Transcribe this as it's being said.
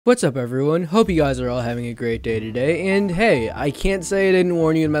What's up everyone, hope you guys are all having a great day today, and hey, I can't say I didn't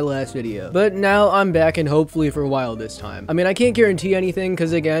warn you in my last video, but now I'm back and hopefully for a while this time. I mean, I can't guarantee anything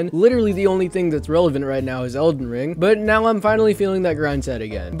because again, literally the only thing that's relevant right now is Elden Ring, but now I'm finally feeling that grind set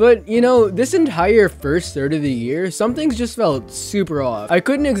again. But you know, this entire first third of the year, some things just felt super off. I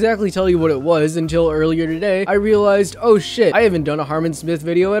couldn't exactly tell you what it was until earlier today, I realized, oh shit, I haven't done a Harman Smith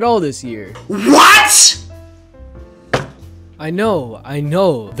video at all this year. What?! I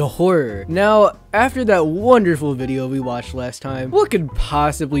know, the horror. Now, after that wonderful video we watched last time, what could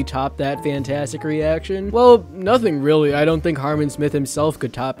possibly top that fantastic reaction? Well, nothing really. I don't think Harman Smith himself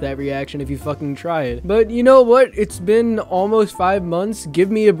could top that reaction if you fucking tried. But you know what? It's been almost 5 months. Give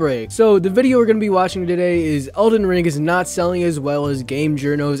me a break. So the video we're gonna be watching today is Elden Ring is not selling as well as game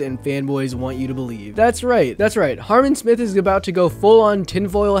journos and fanboys want you to believe. That's right. Harman Smith is about to go full on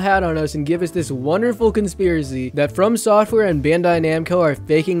tinfoil hat on us and give us this wonderful conspiracy that From Software and Bandai Namco are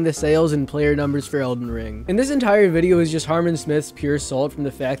faking the sales and player numbers for Elden Ring. And this entire video is just Harman Smith's pure salt from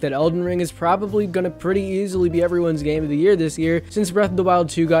the fact that Elden Ring is probably gonna pretty easily be everyone's game of the year this year since Breath of the Wild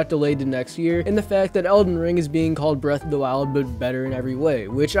 2 got delayed to next year, and the fact that Elden Ring is being called Breath of the Wild but better in every way,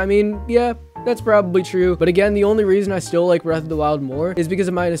 which I mean, yeah, that's probably true, but again, the only reason I still like Breath of the Wild more is because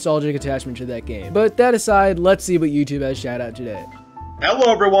of my nostalgic attachment to that game. But that aside, let's see what YouTube has shout out today.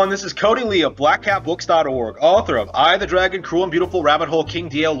 Hello everyone, this is Cody Lee of BlackCatBooks.org, author of Eye of the Dragon, Cruel and Beautiful, Rabbit Hole, King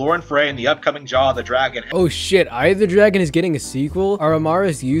Dio, Lauren Frey, and the upcoming Jaw of the Dragon. Oh shit, Eye of the Dragon is getting a sequel? Are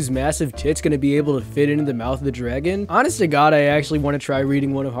Amara's used massive tits gonna be able to fit into the mouth of the dragon? Honest to god, I actually want to try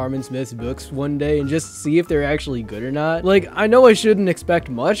reading one of Harman Smith's books one day and just see if they're actually good or not. Like, I know I shouldn't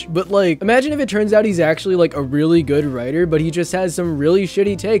expect much, but like, imagine if it turns out he's actually like a really good writer, but he just has some really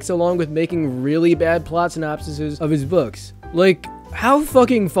shitty takes along with making really bad plot synopsises of his books. Like, how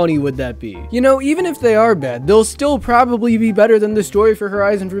fucking funny would that be? You know, even if they are bad, they'll still probably be better than the story for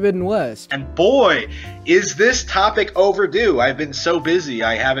Horizon Forbidden West. And boy, is this topic overdue. I've been so busy,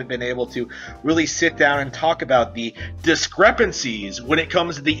 I haven't been able to really sit down and talk about the discrepancies when it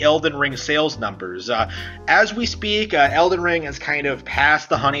comes to the Elden Ring sales numbers. As we speak, Elden Ring has kind of passed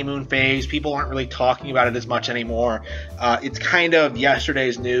the honeymoon phase. People aren't really talking about it as much anymore. It's kind of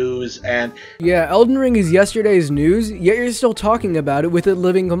yesterday's news, and yeah, Elden Ring is yesterday's news, yet you're still talking about it with it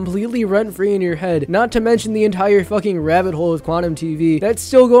living completely rent-free in your head, not to mention the entire fucking rabbit hole with Quantum TV that's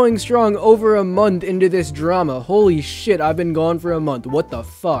still going strong over a month into this drama. Holy shit, I've been gone for a month. What the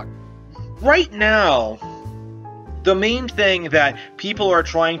fuck? Right now, the main thing that people are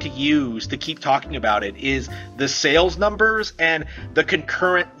trying to use to keep talking about it is the sales numbers and the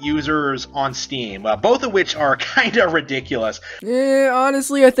concurrent users on Steam, both of which are kind of ridiculous.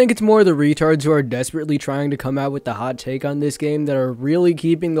 Honestly, I think it's more the retards who are desperately trying to come out with the hot take on this game that are really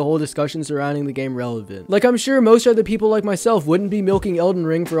keeping the whole discussion surrounding the game relevant. Like, I'm sure most other people like myself wouldn't be milking Elden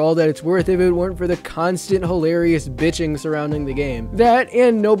Ring for all that it's worth if it weren't for the constant hilarious bitching surrounding the game. That,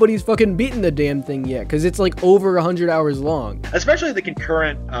 and nobody's fucking beaten the damn thing yet, because it's like over 100 hours long. Especially the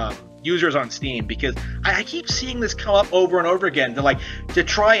concurrent users on Steam, because I keep seeing this come up over and over again to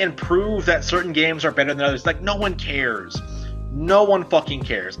try and prove that certain games are better than others. Like, no one cares. No one fucking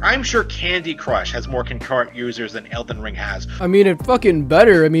cares. I'm sure Candy Crush has more concurrent users than Elden Ring has. I mean, it fucking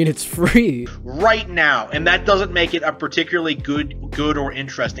better. I mean, it's free. Right now, and that doesn't make it a particularly good or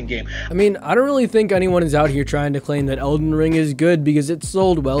interesting game. I mean, I don't really think anyone is out here trying to claim that Elden Ring is good because it's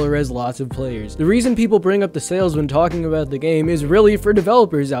sold well or has lots of players. The reason people bring up the sales when talking about the game is really for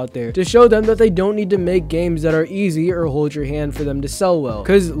developers out there, to show them that they don't need to make games that are easy or hold your hand for them to sell well.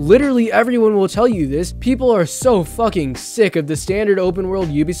 Because literally everyone will tell you this, people are so fucking sick of the standard open world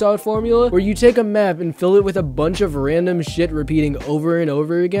Ubisoft formula where you take a map and fill it with a bunch of random shit repeating over and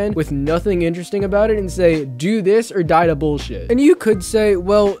over again with nothing interesting about it and say, do this or die to bullshit. And you could say,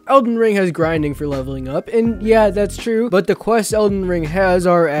 well, Elden Ring has grinding for leveling up, and yeah, that's true, but the quests Elden Ring has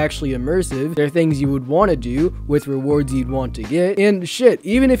are actually immersive. They're things you would want to do with rewards you'd want to get, and shit,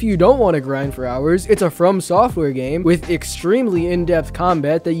 even if you don't want to grind for hours, it's a From Software game with extremely in-depth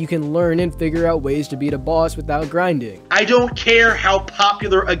combat that you can learn and figure out ways to beat a boss without grinding. I don't care how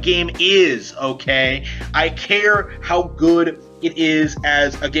popular a game is, okay? I care how good it is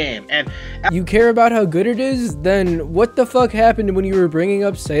as a game. And you care about how good it is? Then what the fuck happened when you were bringing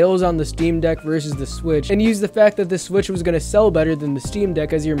up sales on the Steam Deck versus the Switch and used the fact that the Switch was gonna sell better than the Steam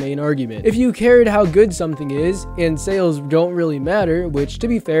Deck as your main argument? If you cared how good something is and sales don't really matter, which to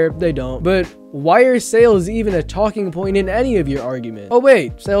be fair, they don't, but why are sales even a talking point in any of your argument? Oh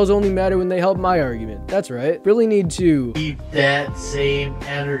wait, sales only matter when they help my argument. That's right. Really need to keep that same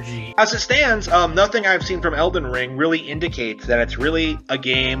energy. As it stands, nothing I've seen from Elden Ring really indicates that it's really a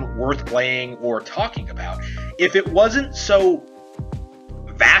game worth playing or talking about. If it wasn't so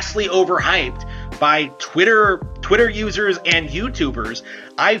vastly overhyped by Twitter users and YouTubers,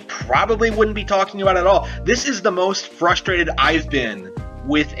 I probably wouldn't be talking about it at all. This is the most frustrated I've been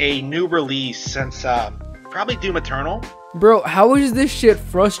with a new release since probably Doom Eternal. Bro, how is this shit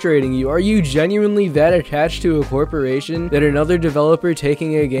frustrating you? Are you genuinely that attached to a corporation that another developer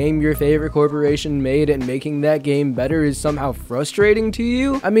taking a game your favorite corporation made and making that game better is somehow frustrating to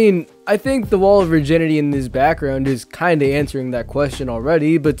you? I mean, I think the wall of virginity in this background is kinda answering that question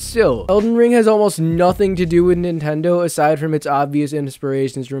already, but still. Elden Ring has almost nothing to do with Nintendo aside from its obvious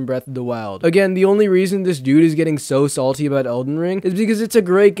inspirations from Breath of the Wild. Again, the only reason this dude is getting so salty about Elden Ring is because it's a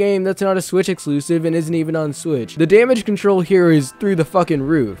great game that's not a Switch exclusive and isn't even on Switch. The damage control here is through the fucking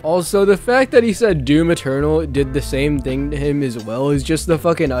roof. Also, the fact that he said Doom Eternal did the same thing to him as well is just the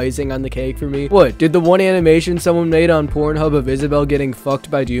fucking icing on the cake for me. What, did the one animation someone made on Pornhub of Isabelle getting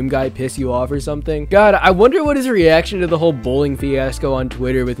fucked by Doom Guy piss you off or something? God, I wonder what his reaction to the whole bowling fiasco on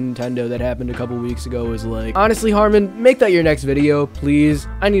Twitter with Nintendo that happened a couple weeks ago was like. Honestly, Harman, make that your next video, please.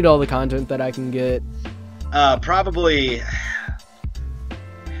 I need all the content that I can get. Probably,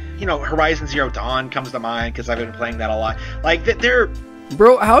 you know, Horizon Zero Dawn comes to mind because I've been playing that a lot. Like, they're...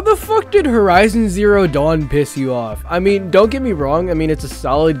 Bro, how the fuck did Horizon Zero Dawn piss you off? I mean, don't get me wrong, I mean, it's a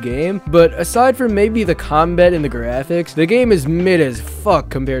solid game, but aside from maybe the combat and the graphics, the game is mid as fuck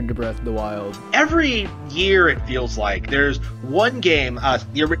compared to Breath of the Wild. Every year it feels like there's one game,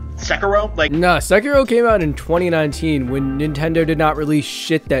 Sekiro? Like, nah, Sekiro came out in 2019 when Nintendo did not release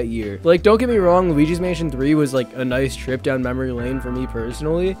shit that year. Like, don't get me wrong, Luigi's Mansion 3 was like a nice trip down memory lane for me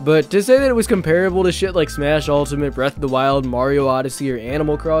personally, but to say that it was comparable to shit like Smash Ultimate, Breath of the Wild, Mario Odyssey, or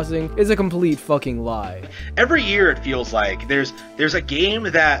Animal Crossing is a complete fucking lie. Every year it feels like there's a game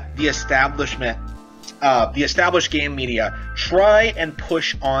that the established game media try and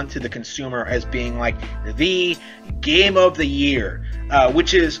push onto the consumer as being like the game of the year,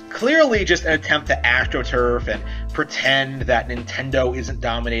 which is clearly just an attempt to astroturf and pretend that Nintendo isn't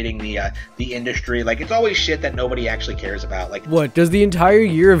dominating the industry. Like, it's always shit that nobody actually cares about. Like, what, does the entire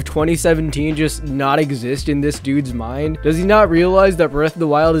year of 2017 just not exist in this dude's mind? Does he not realize that Breath of the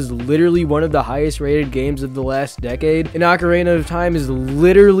Wild is literally one of the highest rated games of the last decade, and Ocarina of Time is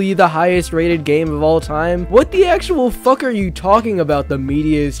literally the highest rated game of all time? What the actual fuck are you talking about? The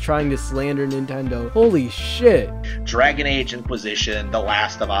media is trying to slander Nintendo. Holy shit. Dragon Age Inquisition, The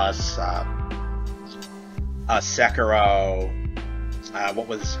Last of Us, Sekiro, what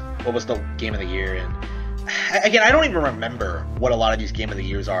was the game of the year? And again, I don't even remember what a lot of these game of the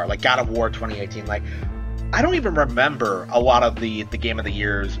years are. Like God of War 2018, like I don't even remember a lot of the game of the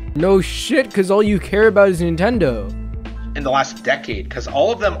years. No shit, because all you care about is Nintendo. In the last decade, because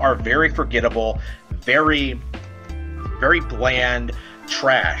all of them are very forgettable, very bland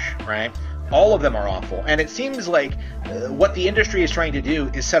trash, right? All of them are awful, and it seems like what the industry is trying to do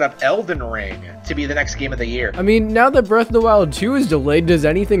is set up Elden Ring to be the next game of the year. I mean, now that Breath of the Wild 2 is delayed, does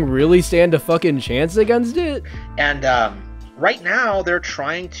anything really stand a fucking chance against it? And right now, they're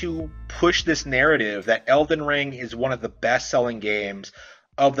trying to push this narrative that Elden Ring is one of the best-selling games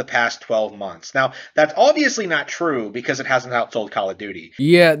of the past 12 months. Now, that's obviously not true because it hasn't outsold Call of Duty.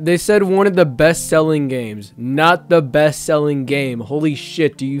 Yeah, they said one of the best-selling games, not the best-selling game. Holy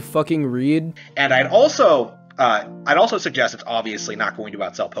shit, do you fucking read? And I'd also suggest it's obviously not going to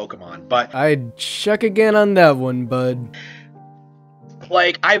outsell Pokemon, but I'd check again on that one, bud.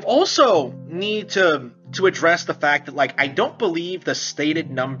 Like, I've also need to address the fact that, like, I don't believe the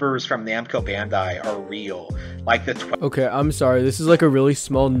stated numbers from Namco Bandai are real. Like, okay, I'm sorry, this is like a really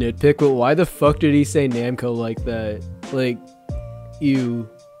small nitpick, but why the fuck did he say Namco like that? Like, ew.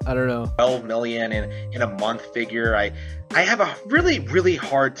 I don't know. 12 million in a month figure. I have a really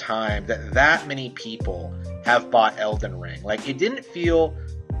hard time that many people have bought Elden Ring. Like, it didn't feel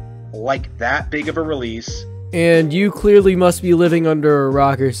like that big of a release. And you clearly must be living under a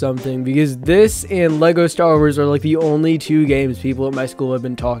rock or something, because this and Lego Star Wars are like the only two games people at my school have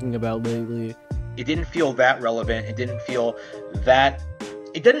been talking about lately. It didn't feel that relevant. It didn't feel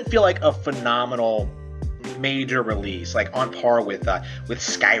like a phenomenal major release, like on par with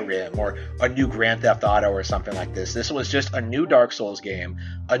Skyrim or a new Grand Theft Auto or something like this. This was just a new Dark Souls game,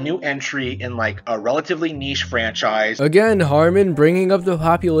 a new entry in like a relatively niche franchise. Again, Harman bringing up the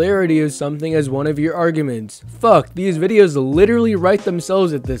popularity of something as one of your arguments. Fuck, these videos literally write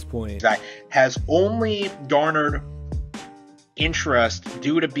themselves at this point. That has only garnered interest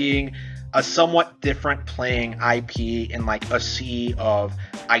due to being a somewhat different playing IP in like a sea of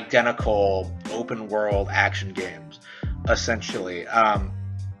identical open world action games, essentially.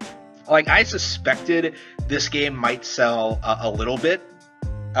 Like, I suspected this game might sell a little bit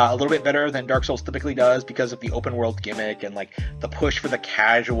a little bit better than Dark Souls typically does because of the open world gimmick and like the push for the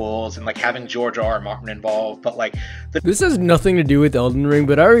casuals and like having George R. R. Martin involved. But like this has nothing to do with Elden Ring,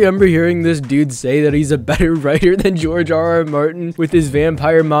 but I remember hearing this dude say that he's a better writer than George R. R. Martin with his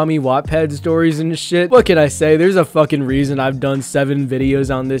vampire mommy Wattpad stories and shit. What can I say? There's a fucking reason I've done 7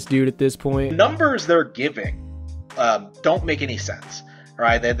 videos on this dude at this point. Numbers they're giving don't make any sense.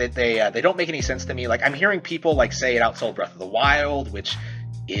 Right? They don't make any sense to me. Like, I'm hearing people like say it outsold Breath of the Wild, which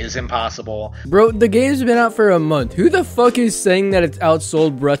is impossible. Bro, the game's been out for a month. Who the fuck is saying that it's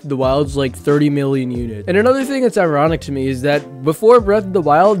outsold Breath of the Wild's like 30 million units? And another thing that's ironic to me is that before Breath of the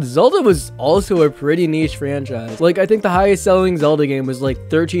Wild, Zelda was also a pretty niche franchise. Like, I think the highest selling Zelda game was like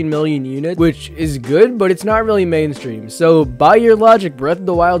 13 million units, which is good, but it's not really mainstream. So by your logic, Breath of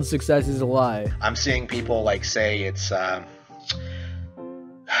the Wild's success is a lie. I'm seeing people like say it's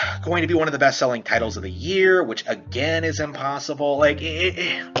going to be one of the best-selling titles of the year, which again is impossible. Like,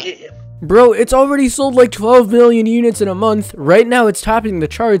 bro, it's already sold like 12 million units in a month. Right now it's topping the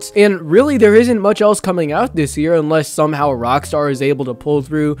charts, and really there isn't much else coming out this year unless somehow Rockstar is able to pull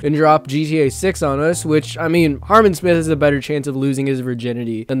through and drop GTA 6 on us, which, I mean, Harman Smith has a better chance of losing his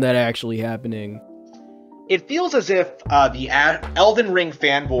virginity than that actually happening. It feels as if the Elden Ring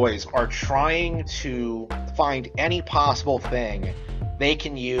fanboys are trying to find any possible thing they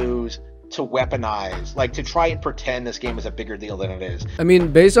can use to weaponize, like to try and pretend this game is a bigger deal than it is. I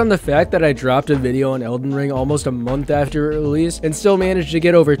mean, based on the fact that I dropped a video on Elden Ring almost a month after it released and still managed to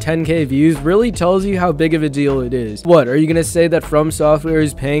get over 10k views really tells you how big of a deal it is. What, are you gonna say that From Software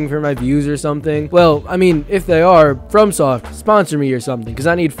is paying for my views or something? Well, I mean, if they are, FromSoft, sponsor me or something, because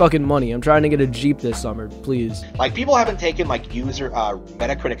I need fucking money. I'm trying to get a Jeep this summer, please. Like, people haven't taken like user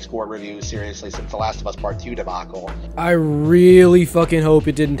Metacritic score reviews seriously since The Last of Us Part 2 debacle. I really fucking hope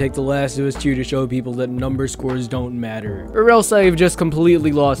it didn't take The Last of Us 2 to show people that number scores don't matter, or else I've just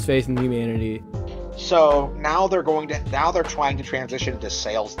completely lost faith in humanity. So now they're trying to transition to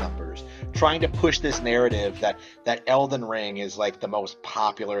sales numbers, trying to push this narrative that Elden Ring is like the most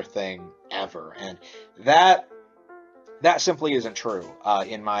popular thing ever, and that simply isn't true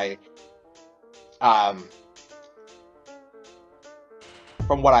in my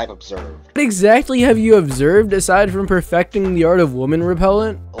from what I've observed. What exactly have you observed aside from perfecting the art of woman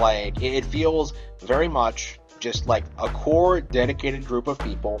repellent? Like, it feels very much just like a core dedicated group of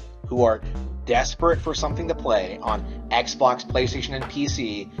people who are desperate for something to play on Xbox, PlayStation, and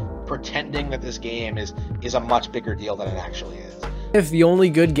PC, pretending that this game is a much bigger deal than it actually is. If the only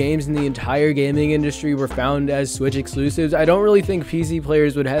good games in the entire gaming industry were found as Switch exclusives, I don't really think PC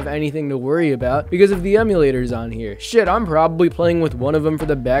players would have anything to worry about because of the emulators on here. Shit, I'm probably playing with one of them for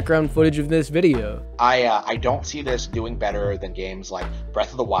the background footage of this video. I don't see this doing better than games like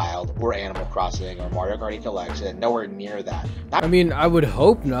Breath of the Wild or Animal Crossing or Mario Kart 8 Deluxe, and nowhere near that. I mean, I would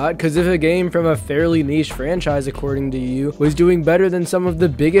hope not, because if a game from a fairly niche franchise, according to you, was doing better than some of the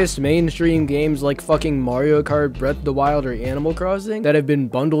biggest mainstream games like fucking Mario Kart, Breath of the Wild, or Animal Crossing, that have been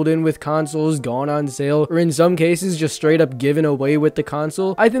bundled in with consoles, gone on sale, or in some cases just straight up given away with the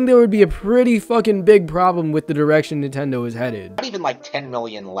console, I think there would be a pretty fucking big problem with the direction Nintendo is headed. Not even like 10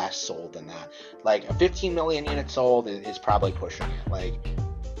 million less sold than that. Like, 15 million units sold is probably pushing it. Like,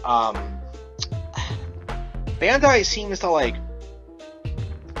 Bandai seems to like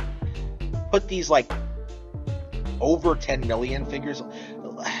put these like over 10 million figures.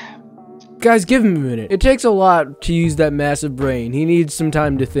 Guys, give him a minute. It takes a lot to use that massive brain. He needs some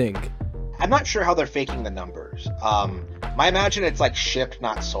time to think. I'm not sure how they're faking the numbers. I imagine it's like shipped,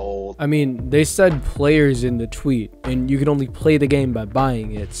 not sold. I mean, they said players in the tweet, and you can only play the game by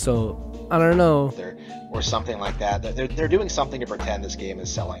buying it, so I don't know. Or something like that. They're doing something to pretend this game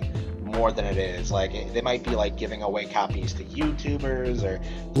is selling more than it is. Like, they might be like giving away copies to YouTubers, or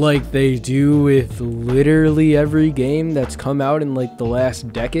like they do with literally every game that's come out in like the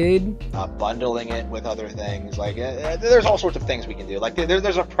last decade, bundling it with other things. Like, there's all sorts of things we can do. Like,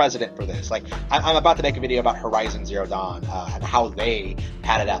 there's a precedent for this. Like, I'm about to make a video about Horizon Zero Dawn and how they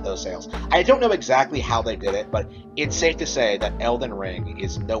padded out those sales. I don't know exactly how they did it, but it's safe to say that Elden Ring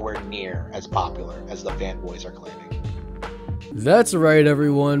is nowhere near as popular as the fanboys are claiming. That's right,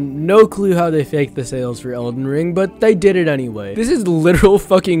 everyone. No clue how they faked the sales for Elden Ring, but they did it anyway. This is literal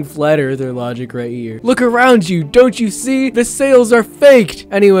fucking flat earther logic right here. Look around you, don't you see? The sales are faked!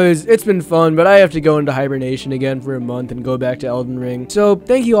 Anyways, it's been fun, but I have to go into hibernation again for a month and go back to Elden Ring. So,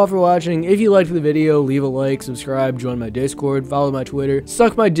 thank you all for watching. If you liked the video, leave a like, subscribe, join my Discord, follow my Twitter,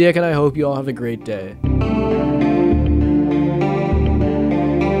 suck my dick, and I hope you all have a great day.